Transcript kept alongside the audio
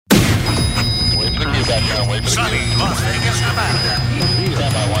Sunny Las Vegas, Nevada.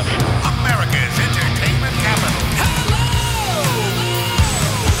 America's entertainment capital.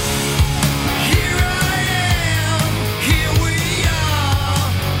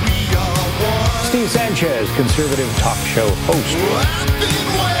 Steve Sanchez, conservative talk show host.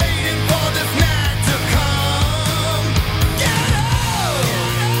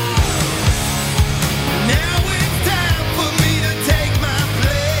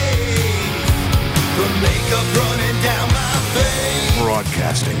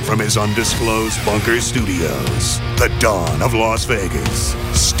 Broadcasting from his undisclosed bunker studios, the dawn of Las Vegas,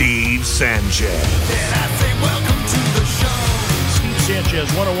 Steve Sanchez. Sanchez,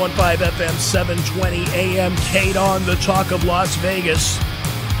 101.5 FM, 720 AM, Kate on the Talk of Las Vegas.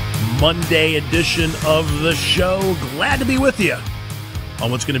 Monday edition of the show. Glad to be with you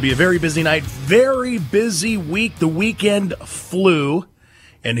on what's going to be a very busy night, very busy week. The weekend flew,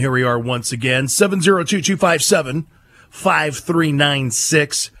 and here we are once again.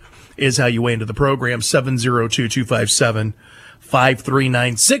 702-257-5396 is how you weigh into the program.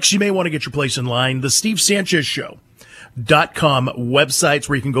 702-257-5396. You may want to get your place in line. The Steve Sanchez Show. .com websites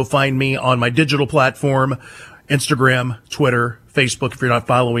where you can go find me on my digital platform, Instagram, Twitter, Facebook. If you're not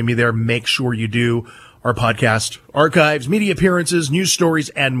following me there, make sure you do. Our podcast archives, media appearances, news stories,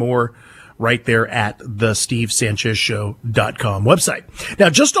 and more right there at the SteveSanchezShow.com website. Now,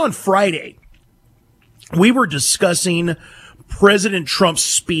 just on Friday, we were discussing President Trump's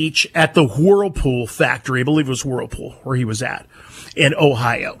speech at the Whirlpool factory. I believe it was Whirlpool where he was at in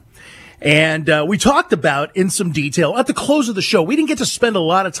Ohio. And we talked about in some detail at the close of the show. We didn't get to spend a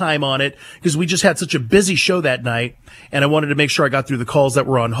lot of time on it because we just had such a busy show that night, and I wanted to make sure I got through the calls that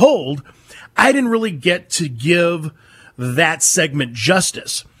were on hold. I didn't really get to give that segment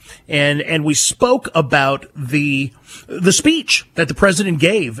justice. And we spoke about the speech that the president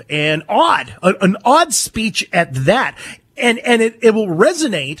gave, and an odd speech at that. And it will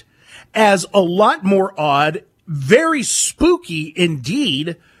resonate as a lot more odd, very spooky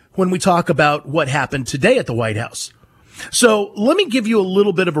indeed, when we talk about what happened today at the White House. So let me give you a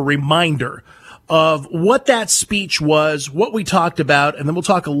little bit of a reminder of what that speech was, what we talked about, and then we'll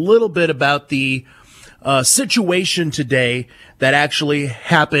talk a little bit about the situation today that actually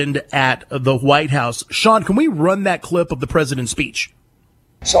happened at the White House. Sean, can we run that clip of the president's speech?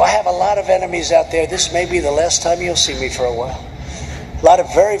 So I have a lot of enemies out there. This may be the last time you'll see me for a while. A lot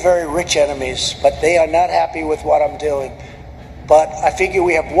of very, very rich enemies, but they are not happy with what I'm doing. But I figure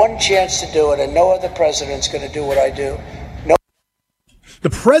we have one chance to do it, and no other president's going to do what I do. No. The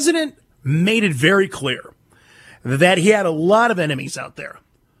president made it very clear that he had a lot of enemies out there,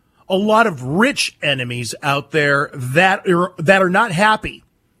 a lot of rich enemies out there that are not happy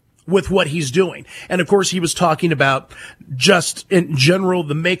with what he's doing. And of course, he was talking about just in general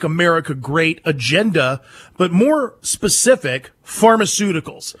the Make America Great agenda, but more specific,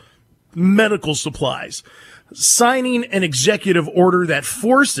 pharmaceuticals, medical supplies, signing an executive order that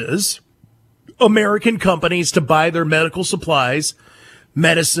forces American companies to buy their medical supplies,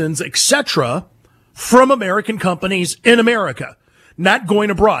 medicines, etc., from American companies in America, not going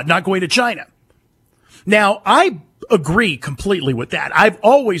abroad, not going to China. Now, I agree completely with that. I've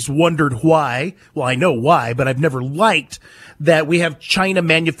always wondered why. Well, I know why, but I've never liked that we have China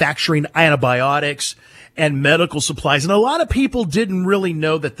manufacturing antibiotics and medical supplies. And a lot of people didn't really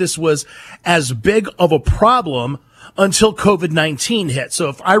know that this was as big of a problem until COVID-19 hit. So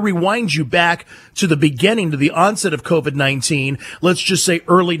if I rewind you back to the beginning, to the onset of COVID-19, let's just say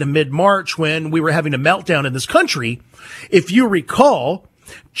early to mid-March when we were having a meltdown in this country, if you recall,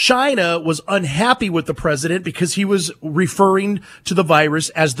 China was unhappy with the president because he was referring to the virus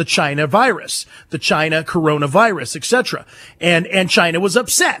as the China virus, the China coronavirus, etc. And China was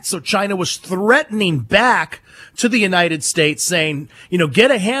upset. So China was threatening back to the United States saying,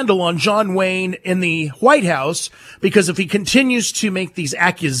 get a handle on John Wayne in the White House, because if he continues to make these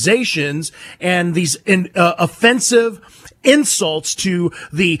accusations and these offensive insults to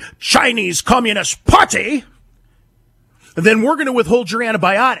the Chinese Communist Party, then we're going to withhold your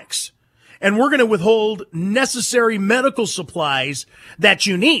antibiotics, and we're going to withhold necessary medical supplies that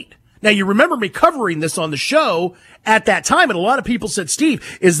you need. Now, you remember me covering this on the show at that time, and a lot of people said,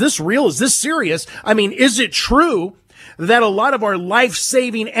 Steve, is this real? Is this serious? I mean, is it true that a lot of our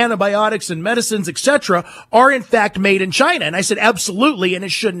life-saving antibiotics and medicines, etc., are in fact made in China? And I said, absolutely, and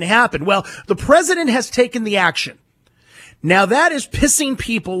it shouldn't happen. Well, the president has taken the action. Now, that is pissing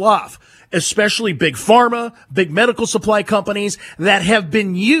people off, especially big pharma, big medical supply companies that have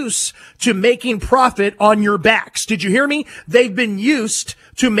been used to making profit on your backs. Did you hear me? They've been used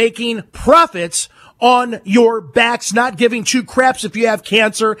to making profits on your backs, not giving two craps if you have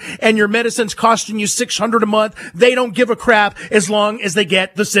cancer and your medicine's costing you $600 a month. They don't give a crap as long as they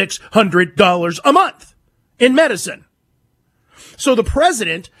get the $600 a month in medicine. So the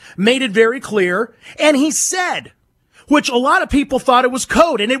president made it very clear, and he said, which a lot of people thought it was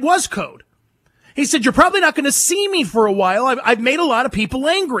code, and it was code. He said, you're probably not going to see me for a while. I've made a lot of people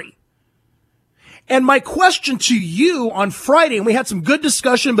angry. And my question to you on Friday, and we had some good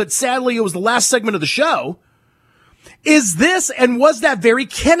discussion, but sadly it was the last segment of the show, is this, and was that very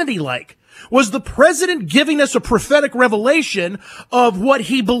Kennedy-like? Was the president giving us a prophetic revelation of what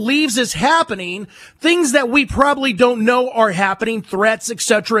he believes is happening, things that we probably don't know are happening, threats,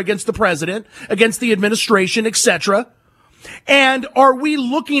 etc., against the president, against the administration, etc.? And are we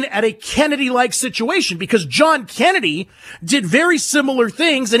looking at a Kennedy-like situation? Because John Kennedy did very similar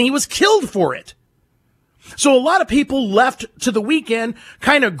things, and he was killed for it. So a lot of people left to the weekend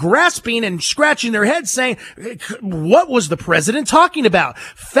kind of grasping and scratching their heads saying, what was the president talking about?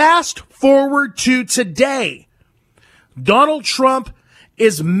 Fast forward to today. Donald Trump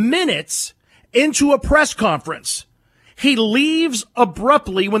is minutes into a press conference. He leaves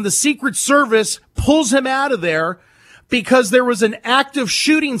abruptly when the Secret Service pulls him out of there because there was an active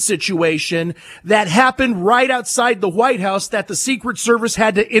shooting situation that happened right outside the White House that the Secret Service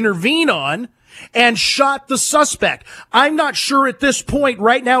had to intervene on and shot the suspect. I'm not sure at this point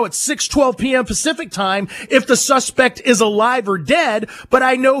right now at 6:12 p.m. Pacific time if the suspect is alive or dead, but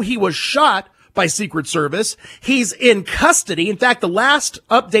I know he was shot by Secret Service. He's in custody. In fact, the last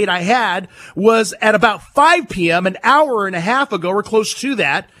update I had was at about 5 p.m., an hour and a half ago or close to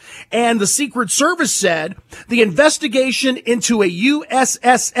that. And the Secret Service said the investigation into a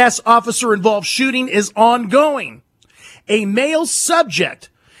USSS officer-involved shooting is ongoing. A male subject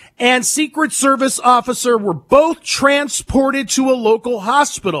and Secret Service officer were both transported to a local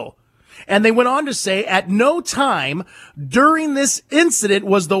hospital. And they went on to say at no time during this incident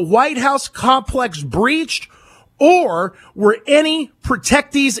was the White House complex breached or were any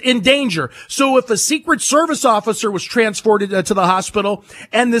protectees in danger. So if a Secret Service officer was transported to the hospital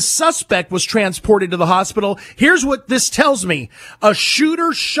and the suspect was transported to the hospital, here's what this tells me. A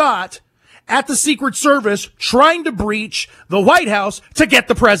shooter shot at the Secret Service trying to breach the White House to get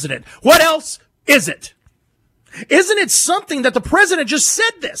the president. What else is it? Isn't it something that the president just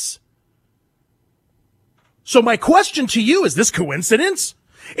said this? So my question to you, is this coincidence?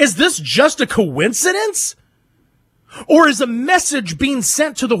 Is this just a coincidence? Or is a message being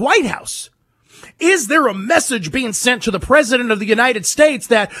sent to the White House? Is there a message being sent to the President of the United States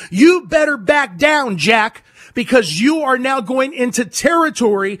that you better back down, Jack, because you are now going into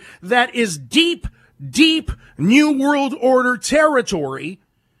territory that is deep, deep New World Order territory,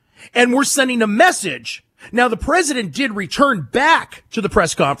 and we're sending a message. Now, the president did return back to the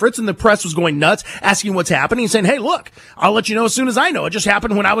press conference, and the press was going nuts, asking what's happening, saying, hey, look, I'll let you know as soon as I know. It just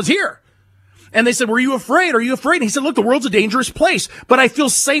happened when I was here. And they said, were you afraid? Are you afraid? And he said, look, the world's a dangerous place, but I feel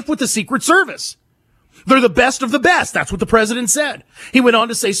safe with the Secret Service. They're the best of the best. That's what the president said. He went on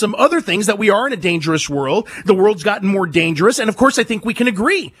to say some other things, that we are in a dangerous world. The world's gotten more dangerous. And of course, I think we can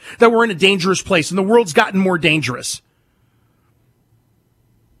agree that we're in a dangerous place and the world's gotten more dangerous.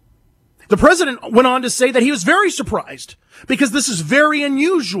 The president went on to say that he was very surprised because this is very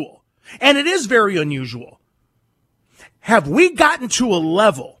unusual. And it is very unusual. Have we gotten to a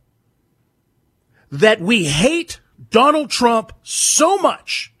level that we hate Donald Trump so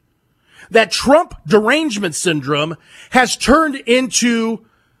much that Trump derangement syndrome has turned into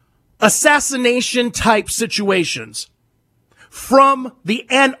assassination type situations from the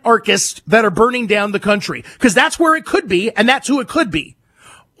anarchists that are burning down the country? Because that's where it could be, and that's who it could be.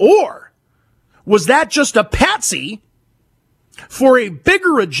 Or was that just a patsy for a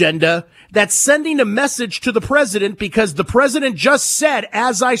bigger agenda that's sending a message to the president, because the president just said,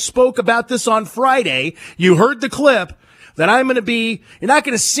 as I spoke about this on Friday, you heard the clip, that you're not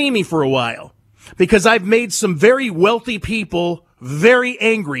going to see me for a while because I've made some very wealthy people very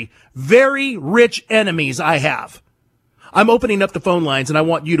angry, very rich enemies I have. I'm opening up the phone lines, and I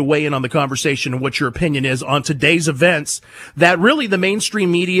want you to weigh in on the conversation and what your opinion is on today's events that really the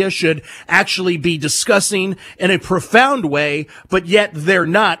mainstream media should actually be discussing in a profound way, but yet they're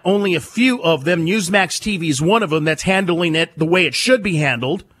not. Only a few of them. Newsmax TV is one of them that's handling it the way it should be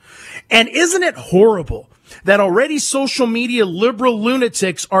handled. And isn't it horrible that already social media liberal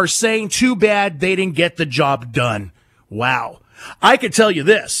lunatics are saying too bad they didn't get the job done? Wow. I could tell you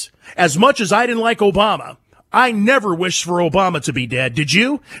this. As much as I didn't like Obama, I never wished for Obama to be dead. Did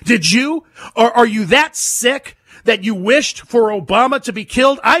you? Or are you that sick that you wished for Obama to be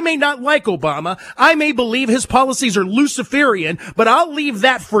killed. I may not like Obama. I may believe his policies are Luciferian, but I'll leave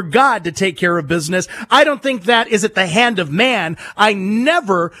that for God to take care of business. I don't think that is at the hand of man. I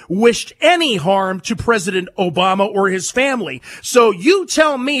never wished any harm to President Obama or his family. So you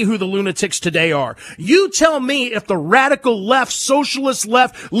tell me who the lunatics today are. You tell me if the radical left, socialist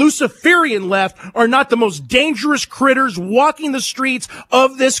left, Luciferian left are not the most dangerous critters walking the streets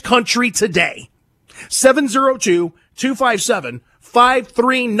of this country today.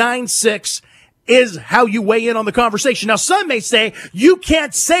 702-257-5396 is how you weigh in on the conversation. Now, some may say, you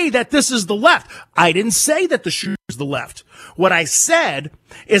can't say that this is the left. I didn't say that the shooter is the left. What I said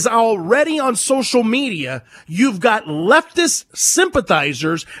is already on social media, you've got leftist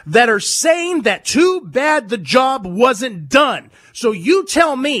sympathizers that are saying that too bad the job wasn't done. So you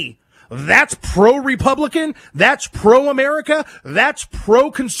tell me, that's pro-Republican, that's pro-America, that's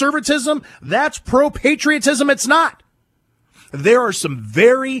pro-conservatism, that's pro-patriotism. It's not. There are some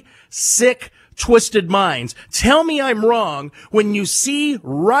very sick, twisted minds. Tell me I'm wrong when you see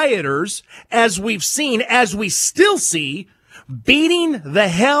rioters, as we've seen, as we still see, beating the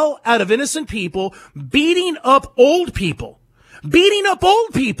hell out of innocent people, beating up old people.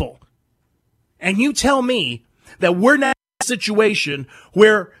 And you tell me that we're not in a situation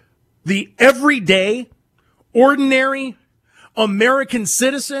where the everyday, ordinary American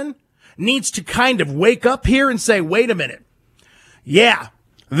citizen needs to kind of wake up here and say, wait a minute. Yeah,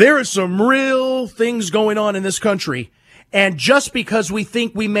 there are some real things going on in this country. And just because we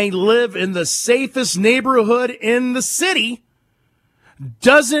think we may live in the safest neighborhood in the city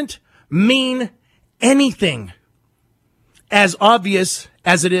doesn't mean anything as obvious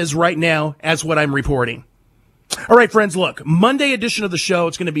as it is right now as what I'm reporting. All right, friends, look, Monday edition of the show.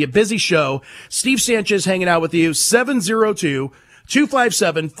 It's going to be a busy show. Steve Sanchez hanging out with you.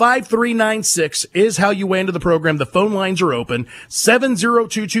 702-257-5396 is how you weigh into the program. The phone lines are open.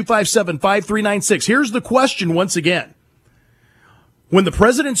 702-257-5396. Here's the question once again. When the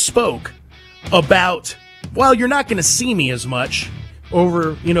president spoke about, well, you're not going to see me as much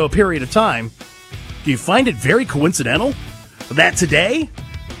over, a period of time, do you find it very coincidental that today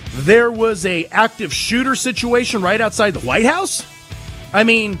there was a active shooter situation right outside the White House? I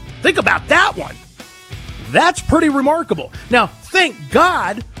mean, think about that one. That's pretty remarkable. Now, thank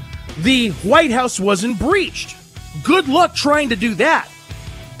God the White House wasn't breached. Good luck trying to do that.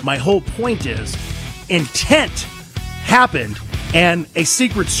 My whole point is, intent happened, and a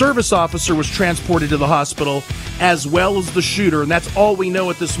Secret Service officer was transported to the hospital, as well as the shooter, and that's all we know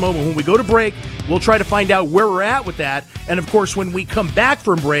at this moment. When we go to break, we'll try to find out where we're at with that, and of course, when we come back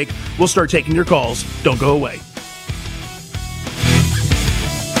from break, we'll start taking your calls. Don't go away.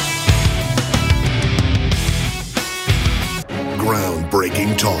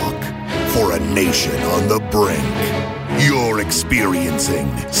 Groundbreaking talk for a nation on the brink. You're experiencing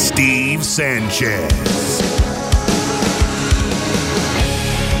Steve Sanchez.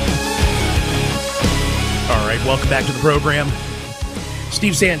 All right, welcome back to the program.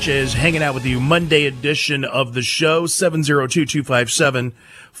 Steve Sanchez hanging out with you. Monday edition of the show.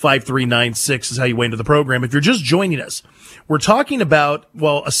 702-257-5396 is how you weigh into the program. If you're just joining us, we're talking about,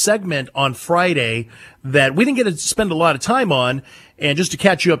 a segment on Friday that we didn't get to spend a lot of time on. And just to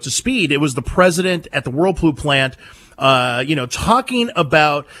catch you up to speed, it was the president at the Whirlpool plant, talking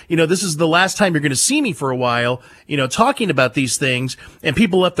about, this is the last time you're going to see me for a while, talking about these things, and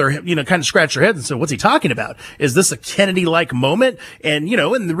people left their, kind of scratch their heads and said, what's he talking about? Is this a Kennedy-like moment? And,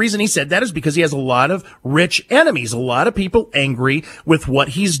 and the reason he said that is because he has a lot of rich enemies, a lot of people angry with what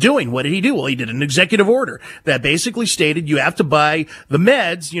he's doing. What did he do? Well, he did an executive order that basically stated you have to buy the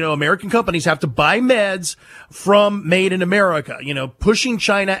meds, American companies have to buy meds from Made in America, pushing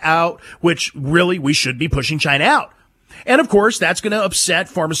China out, which really we should be pushing China out. And of course, that's going to upset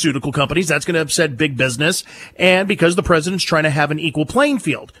pharmaceutical companies. That's going to upset big business. And because the president's trying to have an equal playing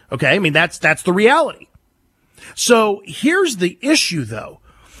field. Okay. I mean, that's the reality. So here's the issue though.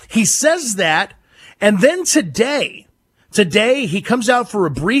 He says that. And then today he comes out for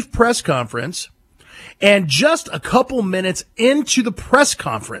a brief press conference, and just a couple minutes into the press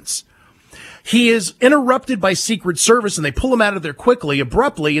conference, he is interrupted by Secret Service, and they pull him out of there quickly,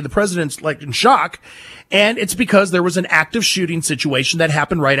 abruptly, and the president's in shock. And it's because there was an active shooting situation that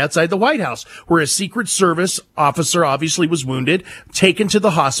happened right outside the White House, where a Secret Service officer obviously was wounded, taken to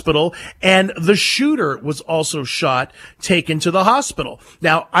the hospital, and the shooter was also shot, taken to the hospital.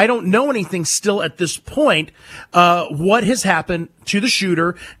 Now, I don't know anything still at this point, what has happened to the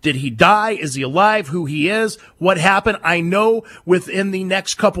shooter. Did he die? Is he alive? Who he is? What happened? I know within the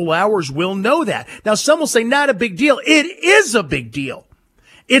next couple hours we'll know that. Now, some will say not a big deal. It is a big deal.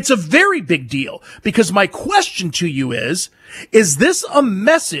 It's a very big deal because my question to you is this a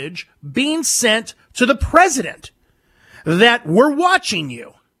message being sent to the president that we're watching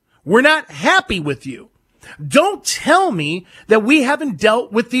you? We're not happy with you. Don't tell me that we haven't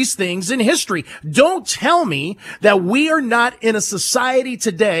dealt with these things in history. Don't tell me that we are not in a society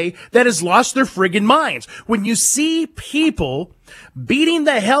today that has lost their friggin' minds. When you see people beating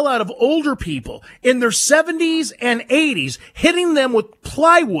the hell out of older people in their 70s and 80s, hitting them with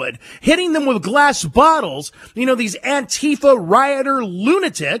plywood, hitting them with glass bottles, these Antifa rioter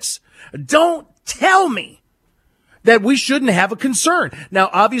lunatics, don't tell me that we shouldn't have a concern. Now,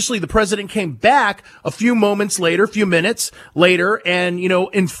 obviously, the president came back a few minutes later, and,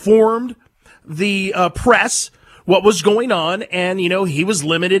 informed the press what was going on. And, he was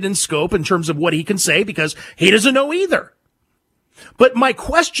limited in scope in terms of what he can say because he doesn't know either. But my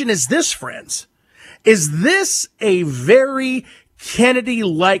question is this, friends. Is this a very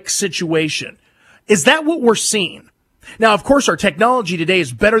Kennedy-like situation? Is that what we're seeing? Now, of course, our technology today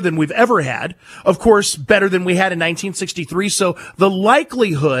is better than we've ever had. Of course, better than we had in 1963. So the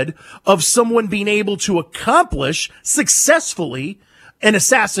likelihood of someone being able to accomplish successfully an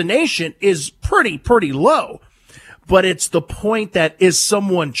assassination is pretty low. But it's the point that is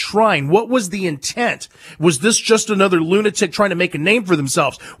someone trying? What was the intent? Was this just another lunatic trying to make a name for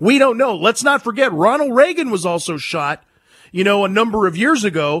themselves? We don't know. Let's not forget Ronald Reagan was also shot, a number of years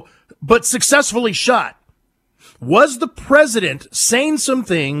ago, but successfully shot. Was the president saying some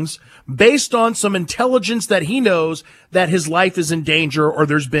things based on some intelligence that he knows that his life is in danger, or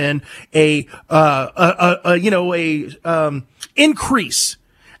there's been increase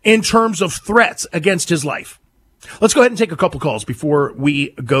in terms of threats against his life? Let's go ahead and take a couple calls before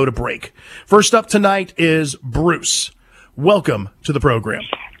we go to break. First up tonight is Bruce. Welcome to the program.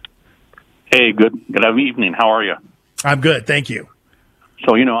 Hey, good evening. How are you? I'm good, thank you.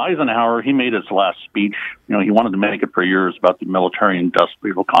 So, Eisenhower, he made his last speech. He wanted to make it for years about the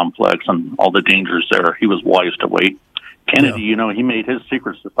military-industrial complex and all the dangers there. He was wise to wait. Kennedy, he made his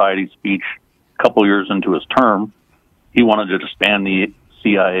secret society speech a couple years into his term. He wanted to disband the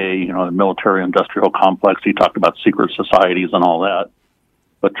CIA, the military-industrial complex. He talked about secret societies and all that.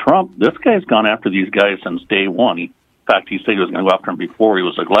 But Trump, this guy's gone after these guys since day one. In fact, he said he was going to go after him before he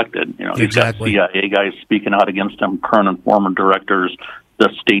was elected. Exactly. He's got CIA guys speaking out against him, current and former directors, the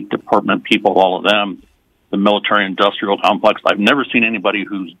State Department people, all of them, the military-industrial complex. I've never seen anybody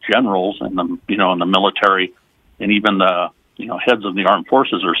who's generals in the, in the military, and even the, heads of the armed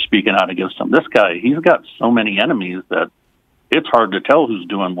forces are speaking out against him. This guy, he's got so many enemies that it's hard to tell who's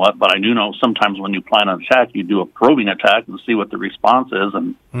doing what, but I do know sometimes when you plan an attack, you do a probing attack and see what the response is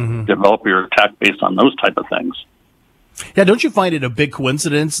and develop your attack based on those type of things. Yeah, don't you find it a big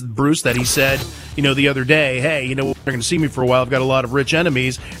coincidence, Bruce, that he said, the other day, hey, they're going to see me for a while. I've got a lot of rich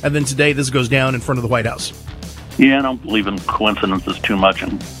enemies. And then today this goes down in front of the White House. Yeah, I don't believe in coincidences too much.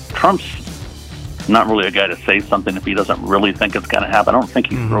 And Trump's not really a guy to say something if he doesn't really think it's going to happen. I don't think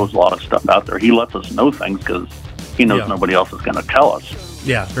he throws a lot of stuff out there. He lets us know things because he knows nobody else is going to tell us.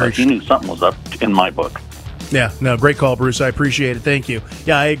 Yeah, very true. He knew something was up in my book. Yeah, no, great call, Bruce. I appreciate it. Thank you.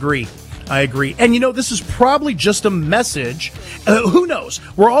 Yeah, I agree. And, this is probably just a message. Who knows?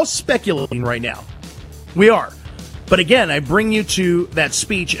 We're all speculating right now. We are. But again, I bring you to that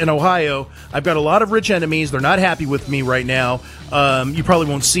speech in Ohio. I've got a lot of rich enemies. They're not happy with me right now. You probably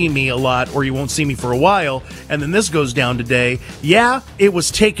won't see me a lot, or you won't see me for a while. And then this goes down today. Yeah, it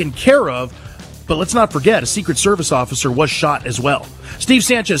was taken care of. But let's not forget, a Secret Service officer was shot as well. Steve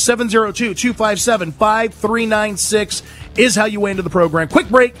Sanchez, 702-257-5396 is how you weigh into the program. Quick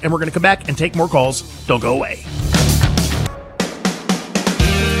break, and we're going to come back and take more calls. Don't go away.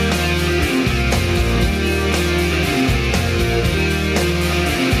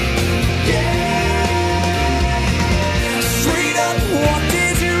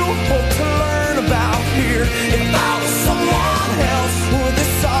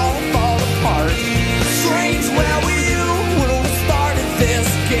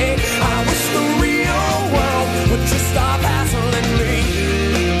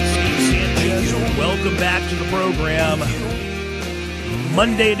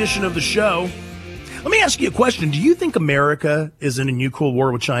 Monday edition of the show. Let me ask you a question. Do you think America is in a new Cold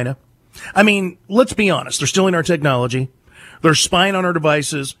War with China? I mean, let's be honest. They're stealing our technology. They're spying on our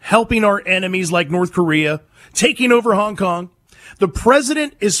devices, helping our enemies like North Korea, taking over Hong Kong. The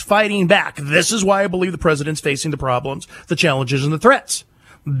president is fighting back. This is why I believe the president's facing the problems, the challenges, and the threats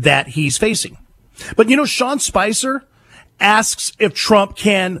that he's facing. But Sean Spicer asks if Trump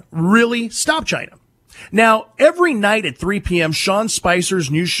can really stop China. Now, every night at 3 p.m., Sean Spicer's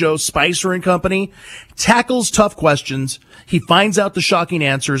new show, Spicer and Company, tackles tough questions. He finds out the shocking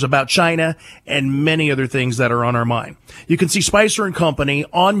answers about China and many other things that are on our mind. You can see Spicer and Company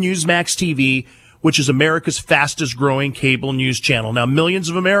on Newsmax TV, which is America's fastest growing cable news channel. Now, millions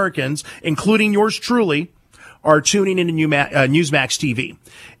of Americans, including yours truly, are tuning into Newsmax TV.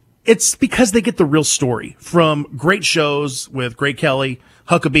 It's because they get the real story from great shows with Greg Kelly,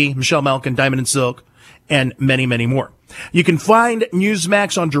 Huckabee, Michelle Malkin, Diamond and Silk, and many, many more. You can find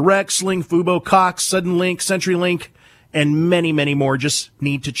Newsmax on Direct, Sling, Fubo, Cox, Suddenlink, CenturyLink, and many, many more. Just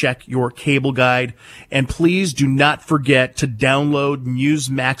need to check your cable guide. And please do not forget to download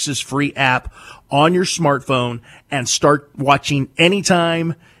Newsmax's free app on your smartphone and start watching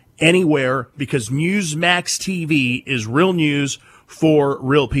anytime, anywhere, because Newsmax TV is real news for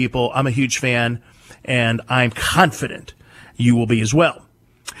real people. I'm a huge fan, and I'm confident you will be as well.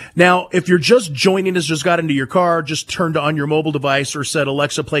 Now, if you're just joining us, just got into your car, just turned on your mobile device or said,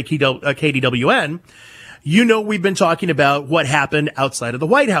 Alexa, play KDWN, you know we've been talking about what happened outside of the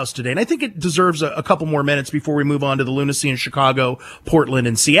White House today. And I think it deserves a couple more minutes before we move on to the lunacy in Chicago, Portland,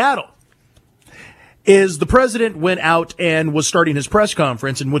 and Seattle. Is the president went out and was starting his press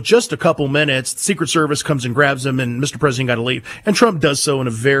conference, and with just a couple minutes, the Secret Service comes and grabs him, and Mr. President got to leave. And Trump does so in a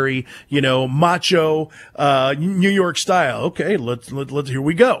very, macho, New York style. Okay, let's, here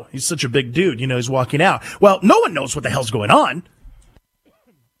we go. He's such a big dude, he's walking out. Well, no one knows what the hell's going on.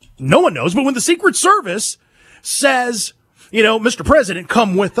 No one knows, but when the Secret Service says, Mr. President,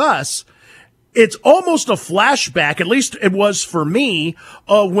 come with us, it's almost a flashback, at least it was for me,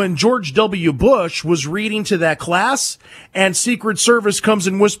 when George W. Bush was reading to that class and Secret Service comes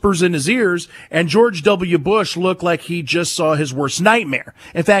and whispers in his ears, and George W. Bush looked like he just saw his worst nightmare.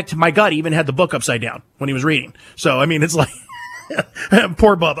 In fact, my God, he even had the book upside down when he was reading. So, it's like,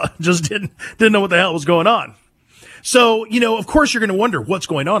 poor Bubba just didn't know what the hell was going on. So, of course you're going to wonder what's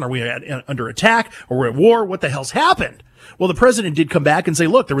going on. Are we under attack, or we're at war? What the hell's happened? Well, the president did come back and say,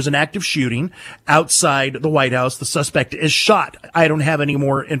 look, there was an active shooting outside the White House. The suspect is shot. I don't have any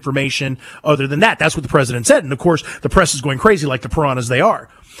more information other than that. That's what the president said. And of course, the press is going crazy like the piranhas they are.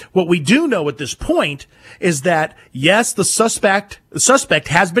 What we do know at this point is that, yes, the suspect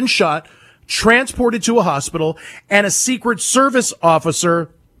has been shot, transported to a hospital, and a Secret Service officer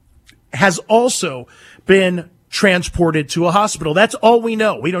has also been transported to a hospital. That's all we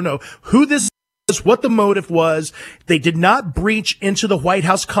know. We don't know who this is, what the motive was. They did not breach into the White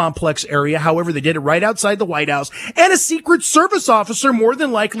House complex area. However, they did it right outside the White House. And a Secret Service officer more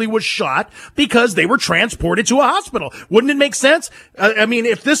than likely was shot because they were transported to a hospital. Wouldn't it make sense?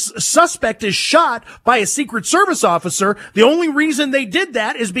 If this suspect is shot by a Secret Service officer, the only reason they did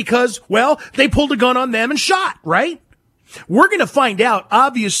that is because, they pulled a gun on them and shot, right? We're going to find out,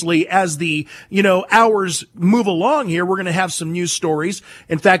 obviously, as the, hours move along here. We're going to have some news stories.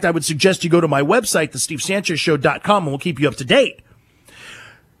 In fact, I would suggest you go to my website, thestevesanchezshow.com, and we'll keep you up to date.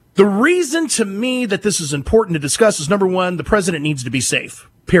 The reason to me that this is important to discuss is, number one, the president needs to be safe,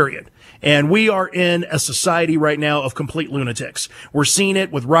 period. And we are in a society right now of complete lunatics. We're seeing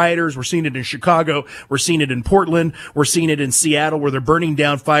it with rioters. We're seeing it in Chicago. We're seeing it in Portland. We're seeing it in Seattle, where they're burning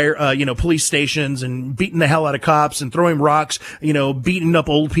down police stations and beating the hell out of cops and throwing rocks, beating up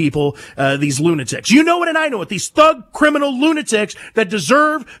old people, these lunatics. You know it and I know it. These thug criminal lunatics that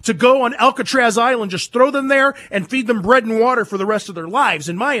deserve to go on Alcatraz Island, just throw them there and feed them bread and water for the rest of their lives,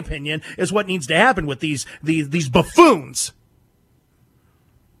 in my opinion, is what needs to happen with these buffoons.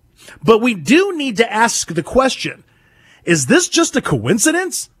 But we do need to ask the question, is this just a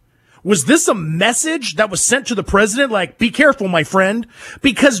coincidence? Was this a message that was sent to the president? Like, be careful, my friend.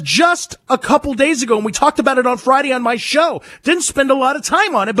 Because just a couple days ago, and we talked about it on Friday on my show, didn't spend a lot of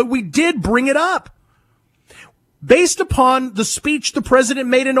time on it, but we did bring it up. Based upon the speech the president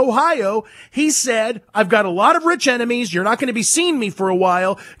made in Ohio, he said, I've got a lot of rich enemies. You're not going to be seeing me for a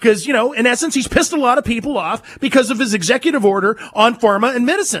while because, in essence, he's pissed a lot of people off because of his executive order on pharma and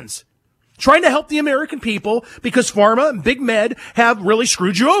medicines. Trying to help the American people because pharma and big med have really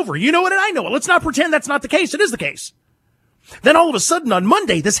screwed you over. You know it and I know it. Let's not pretend that's not the case. It is the case. Then all of a sudden on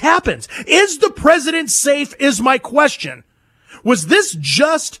Monday, this happens. Is the president safe is my question. Was this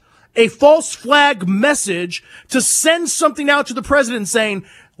just a false flag message to send something out to the president saying,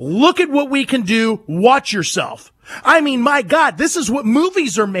 look at what we can do, watch yourself? My God, this is what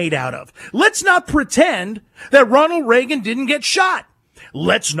movies are made out of. Let's not pretend that Ronald Reagan didn't get shot.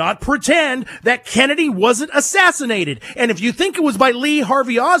 Let's not pretend that Kennedy wasn't assassinated. And if you think it was by Lee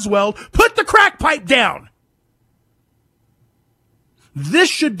Harvey Oswald, put the crack pipe down. This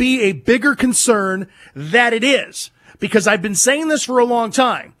should be a bigger concern than it is, because I've been saying this for a long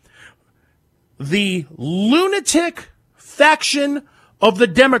time. the lunatic faction of the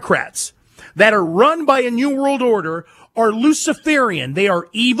Democrats that are run by a New World Order are Luciferian. They are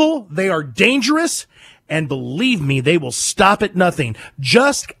evil. They are dangerous. And believe me, they will stop at nothing.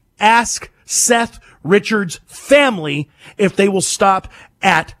 Just ask Seth Richards' family if they will stop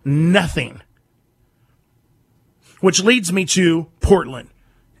at nothing. Which leads me to Portland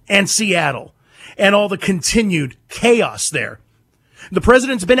and Seattle and all the continued chaos there. The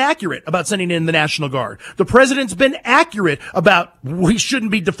president's been accurate about sending in the National Guard. The president's been accurate about we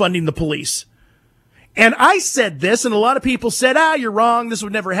shouldn't be defunding the police. And I said this, and a lot of people said, you're wrong. This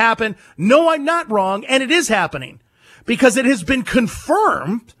would never happen. No, I'm not wrong. And it is happening because it has been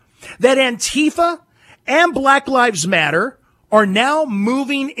confirmed that Antifa and Black Lives Matter are now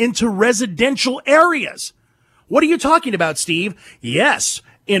moving into residential areas. What are you talking about, Steve? Yes,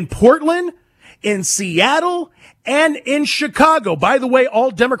 in Portland, in Seattle, and in Chicago. By the way,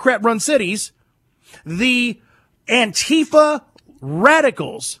 all Democrat-run cities, the Antifa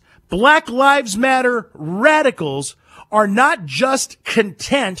radicals, Black Lives Matter radicals are not just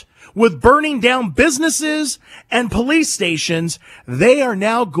content with burning down businesses and police stations. They are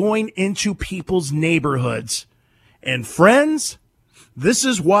now going into people's neighborhoods. And friends, this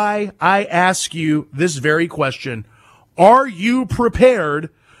is why I ask you this very question. Are you prepared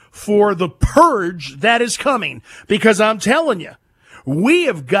for the purge that is coming? Because I'm telling you, we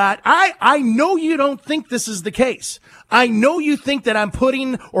have got, I know you don't think this is the case. I know you think that I'm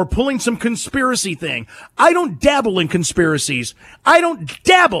pulling some conspiracy thing. I don't dabble in conspiracies.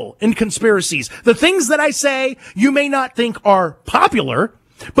 The things that I say you may not think are popular,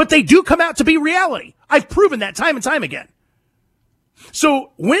 but they do come out to be reality. I've proven that time and time again.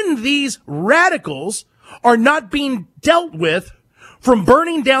 So when these radicals are not being dealt with from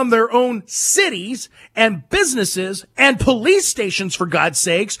burning down their own cities and businesses and police stations, for God's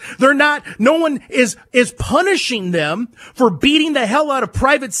sakes, no one is punishing them for beating the hell out of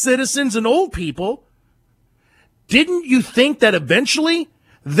private citizens and old people. Didn't you think that eventually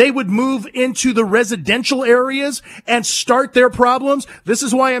they would move into the residential areas and start their problems? This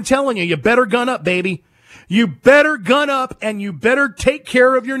is why I'm telling you, you better gun up, baby. You better gun up and you better take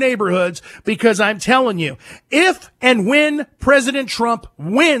care of your neighborhoods, because I'm telling you, if and when President Trump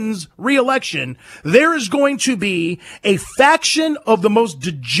wins re-election, there is going to be a faction of the most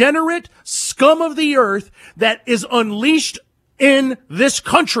degenerate scum of the earth that is unleashed in this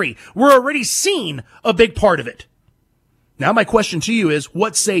country. We're already seeing a big part of it. Now my question to you is,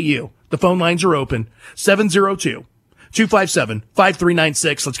 what say you? The phone lines are open.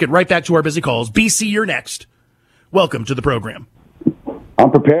 702-257-5396. Let's get right back to our busy calls. BC, you're next. Welcome to the program. I'm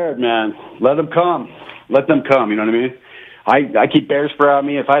prepared, man. Let them come. Let them come. You know what I mean? I keep bear spray on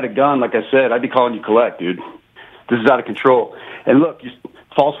me. If I had a gun, like I said, I'd be calling you collect, dude. This is out of control. And look,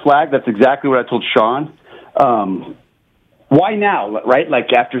 false flag, that's exactly what I told Sean. Why now, right?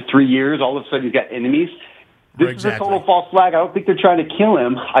 Like after 3 years, all of a sudden you've got enemies. This is a total false flag. I don't think they're trying to kill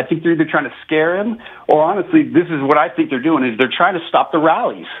him. I think they're either trying to scare him, or honestly, this is what I think they're doing, is they're trying to stop the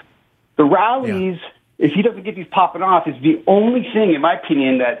rallies. The rallies, if he doesn't get these popping off, is the only thing, in my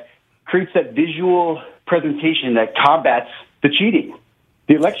opinion, that creates that visual presentation that combats the cheating,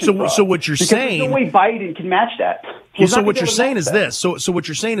 the election fraud. So what you're saying... There's no way Biden can match that. So what you're saying is this. So what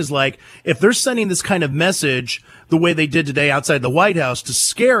you're saying is, like, if they're sending this kind of message the way they did today outside the White House to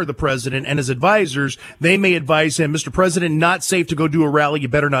scare the president and his advisors, they may advise him, Mr. President, not safe to go do a rally. You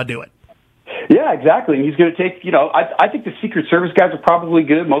better not do it. Yeah, exactly. And he's going to take, I think the Secret Service guys are probably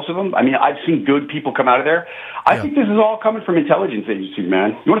good, most of them. I mean, I've seen good people come out of there. I think this is all coming from intelligence agencies,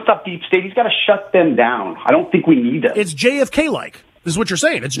 man. You want to stop deep state? He's got to shut them down. I don't think we need them. It's JFK-like. This is what you're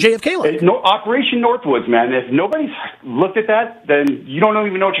saying. It's JFK-like. Operation Northwoods, man. If nobody's looked at that, then you don't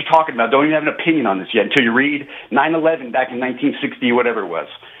even know what you're talking about. Don't even have an opinion on this yet until you read 9/11 back in 1960, whatever it was.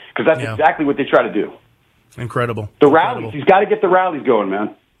 Because that's exactly what they try to do. Incredible. Rallies. He's got to get the rallies going,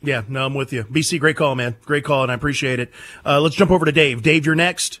 man. Yeah, no, I'm with you. BC, great call, man. Great call, and I appreciate it. Let's jump over to Dave. Dave, you're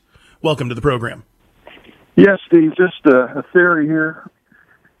next. Welcome to the program. Yes, Steve, just a theory here.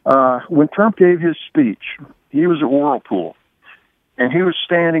 When Trump gave his speech, he was at Whirlpool, and he was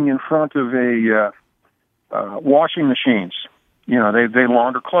standing in front of a washing machines. They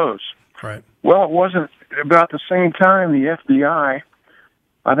launder clothes. Right. Well, it wasn't about the same time the FBI,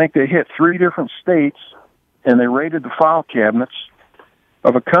 I think they hit 3 different states, and they raided the file cabinets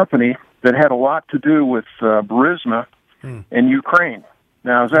of a company that had a lot to do with Burisma in Ukraine.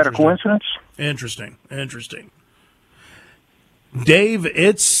 Now, is that a coincidence? Interesting. Dave,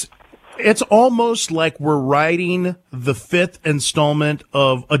 it's almost like we're writing the 5th installment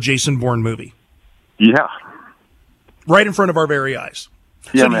of a Jason Bourne movie. Yeah. Right in front of our very eyes.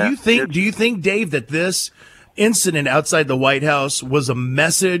 Yeah, So man. do you think, Dave, that this incident outside the White House was a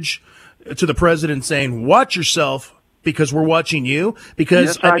message to the president saying, watch yourself because we're watching you?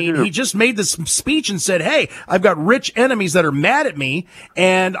 Because, Yes, I do. he just made this speech and said, hey, I've got rich enemies that are mad at me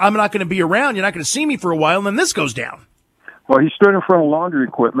and I'm not going to be around. You're not going to see me for a while. And then this goes down. Well, he stood in front of laundry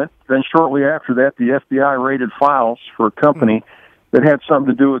equipment. Then shortly after that, the FBI raided files for a company that had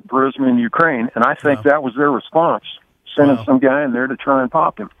something to do with Burisma in Ukraine. And I think that was their response, sending some guy in there to try and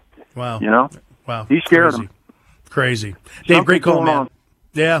pop him. Wow. You know? Wow. He scared him. Crazy. Dave, great call, going man. on.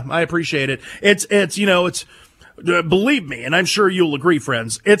 Yeah, I appreciate it. It's believe me, and I'm sure you'll agree,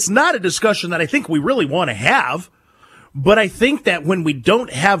 friends, it's not a discussion that I think we really want to have, but I think that when we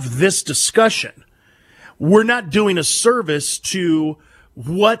don't have this discussion, we're not doing a service to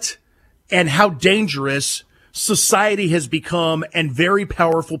what and how dangerous society has become and very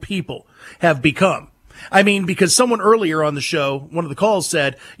powerful people have become. I mean, because someone earlier on the show, one of the calls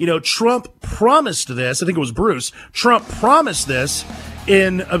said, Trump promised this. I think it was Bruce. Trump promised this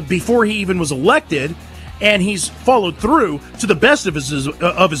before he even was elected, and he's followed through to the best of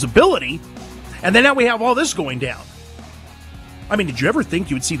his ability. And then now we have all this going down. I mean, did you ever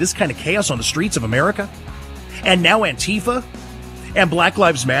think you would see this kind of chaos on the streets of America? And now Antifa and Black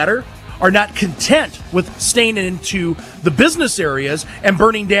Lives Matter are not content with staying into the business areas and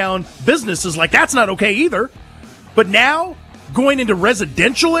burning down businesses. Like, that's not okay either. But now going into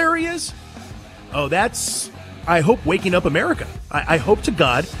residential areas, that's, I hope, waking up America. I hope to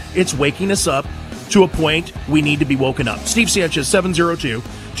God it's waking us up to a point we need to be woken up. Steve Sanchez,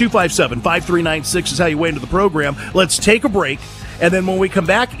 702-257-5396 is how you weigh into the program. Let's take a break. And then when we come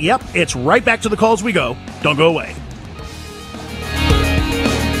back, it's right back to the calls we go. Don't go away.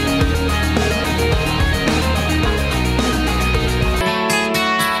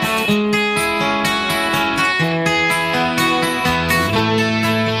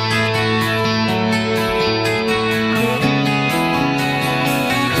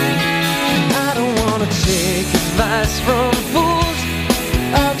 From fools,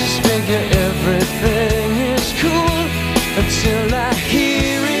 I'll just figure everything is cool until I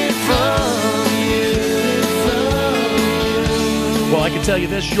hear it from you. Well, I can tell you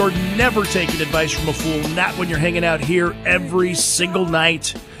this, you're never taking advice from a fool, not when you're hanging out here every single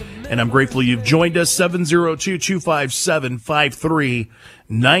night. And I'm grateful you've joined us.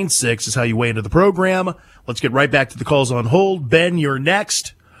 702-257-5396 is how you weigh into the program. Let's get right back to the calls on hold. Ben, you're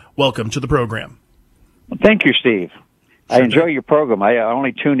next. Welcome to the program. Thank you, Steve. I enjoy your program. I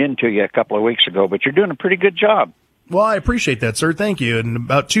only tuned into you a couple of weeks ago, but you're doing a pretty good job. Well, I appreciate that, sir. Thank you. In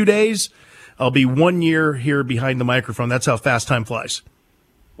about 2 days, I'll be 1 year here behind the microphone. That's how fast time flies.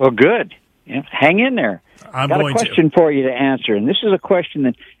 Well, good. Yeah, hang in there. I'm got going a question for you to answer, and this is a question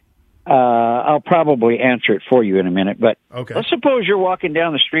that I'll probably answer it for you in a minute. But okay. Let's suppose you're walking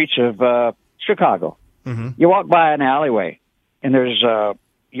down the streets of Chicago. Mm-hmm. You walk by an alleyway, and there's a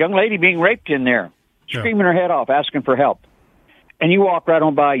young lady being raped in there, screaming her head off, asking for help. And you walk right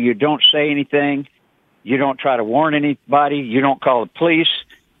on by. You don't say anything. You don't try to warn anybody. You don't call the police.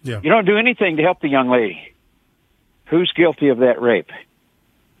 Yeah. You don't do anything to help the young lady. Who's guilty of that rape?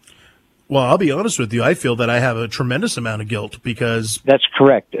 Well, I'll be honest with you. I feel that I have a tremendous amount of guilt because That's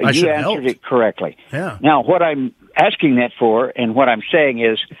correct. I should You have answered helped. it correctly. Yeah. Now, what I'm asking that for and what I'm saying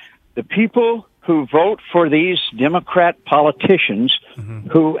is the people who vote for these Democrat politicians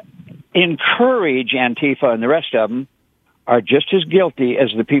who encourage Antifa and the rest of them are just as guilty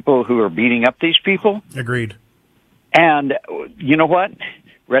as the people who are beating up these people. Agreed. And you know what?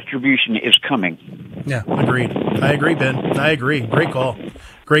 Retribution is coming. Yeah, agreed. I agree, Ben. I agree. Great call.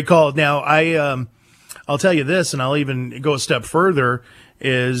 Great call. Now, I'll tell you this, and I'll even go a step further,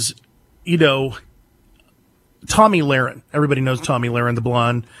 is, Tomi Lahren. Everybody knows Tomi Lahren, the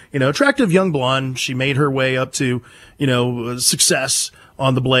blonde, attractive young blonde. She made her way up to, success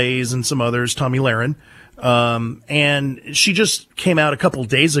on The Blaze and some others, Tomi Lahren. And she just came out a couple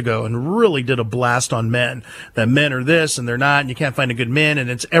days ago and really did a blast on men, that men are this and they're not, and you can't find a good man, and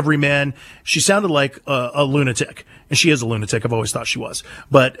it's every man. She sounded like a lunatic, and she is a lunatic. I've always thought she was,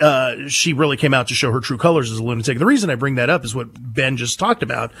 but she really came out to show her true colors as a lunatic. The reason I bring that up is what Ben just talked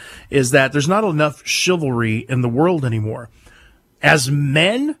about, is that there's not enough chivalry in the world anymore. As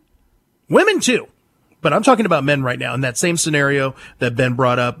men, women too. But I'm talking about men right now. In that same scenario that Ben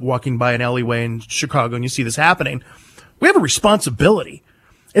brought up, walking by an alleyway in Chicago, and you see this happening, we have a responsibility.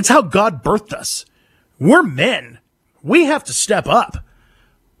 It's how God birthed us. We're men. We have to step up,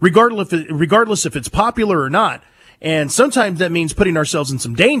 regardless if it's popular or not. And sometimes that means putting ourselves in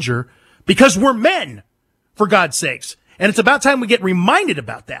some danger because we're men, for God's sakes. And it's about time we get reminded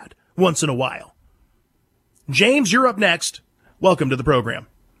about that once in a while. James, you're up next. Welcome to the program.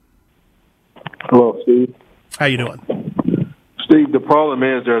 Hello, Steve. How you doing? Steve, the problem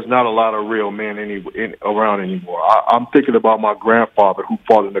is there's not a lot of real men around anymore. I'm thinking about my grandfather who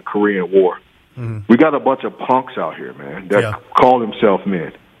fought in the Korean War. Mm-hmm. We got a bunch of punks out here, man, that call themselves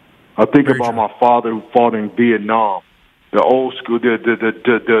men. I think about my father who fought in Vietnam, the old school,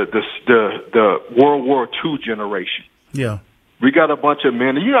 the World War II generation. Yeah. We got a bunch of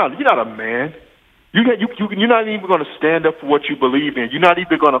men. You're not a man. You're not even going to stand up for what you believe in. You're not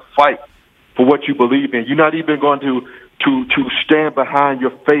even going to fight for what you believe in. You're not even going to stand behind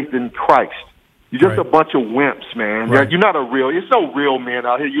your faith in Christ. You're just a bunch of wimps, man. Right. You're not there's no real men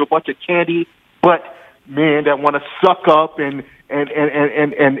out here. You're a bunch of candy butt men that want to suck up and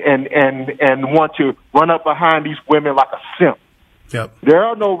want to run up behind these women like a simp. Yep. There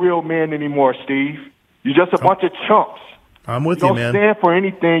are no real men anymore, Steve. You're just a bunch of chumps. I'm with you, man. You don't stand for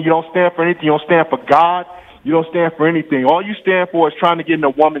anything. You don't stand for anything. You don't stand for God. You don't stand for anything. All you stand for is trying to get in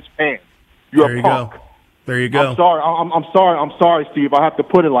a woman's pants. You're a punk. There you go. I'm sorry, Steve. I have to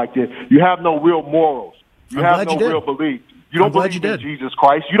put it like this. You have no real morals. You have no real belief. You don't believe in Jesus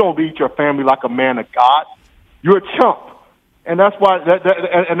Christ. You don't lead your family like a man of God. You're a chump. And that's why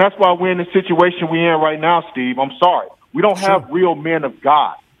we're in the situation we're in right now, Steve. I'm sorry. We don't have real men of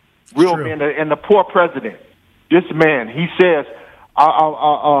God. Real men. And the poor president, this man, he says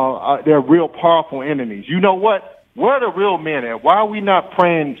they're real powerful enemies. You know what? Where are the real men at? Why are we not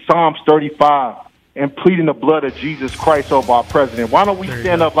praying Psalms 35 and pleading the blood of Jesus Christ over our president? Why don't we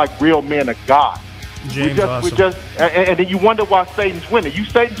stand up like real men of God? James, and then you wonder why Satan's winning.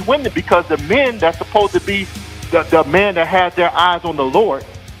 Satan's winning because the men that's supposed to be the men that had their eyes on the Lord,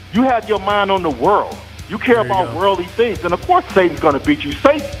 you have your mind on the world. You care about worldly things. And, of course, Satan's going to beat you.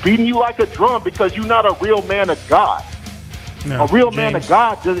 Satan's beating you like a drum because you're not a real man of God. No, a real man of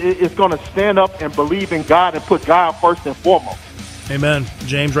God is going to stand up and believe in God and put God first and foremost. Amen.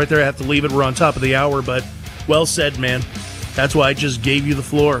 James, right there, I have to leave it. We're on top of the hour, but well said, man. That's why I just gave you the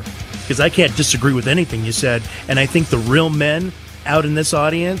floor, because I can't disagree with anything you said. And I think the real men out in this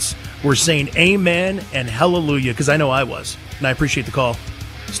audience were saying amen and hallelujah, because I know I was, and I appreciate the call.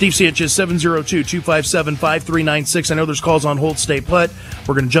 Steve Sanchez, 702-257-5396. I know there's calls on hold. Stay put.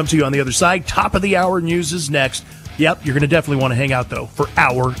 We're going to jump to you on the other side. Top of the hour news is next. Yep, you're going to definitely want to hang out, though, for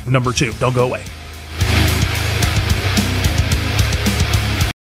hour number 2. Don't go away.